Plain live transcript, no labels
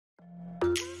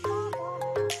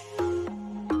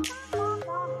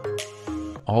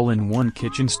All-in-one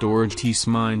kitchen storage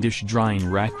Tsmine dish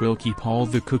drying rack will keep all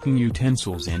the cooking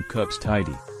utensils and cups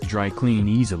tidy, dry clean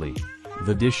easily.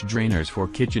 The dish drainers for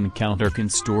kitchen counter can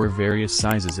store various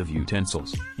sizes of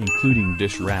utensils, including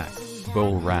dish rack,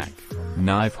 bowl rack,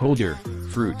 knife holder,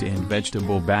 fruit and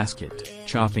vegetable basket,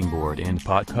 chopping board and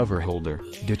pot cover holder,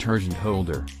 detergent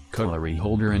holder, cutlery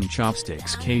holder and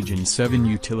chopsticks cage and 7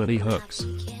 utility hooks.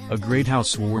 A great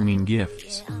housewarming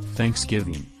gifts,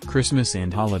 Thanksgiving, Christmas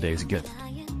and holidays gift.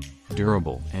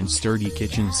 Durable and sturdy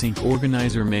kitchen sink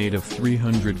organizer made of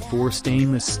 304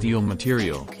 stainless steel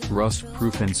material,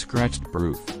 rust-proof and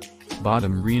scratch-proof.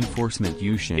 Bottom reinforcement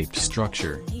U-shaped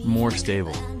structure, more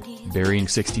stable. Bearing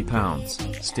 60 pounds,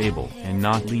 stable and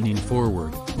not leaning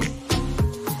forward.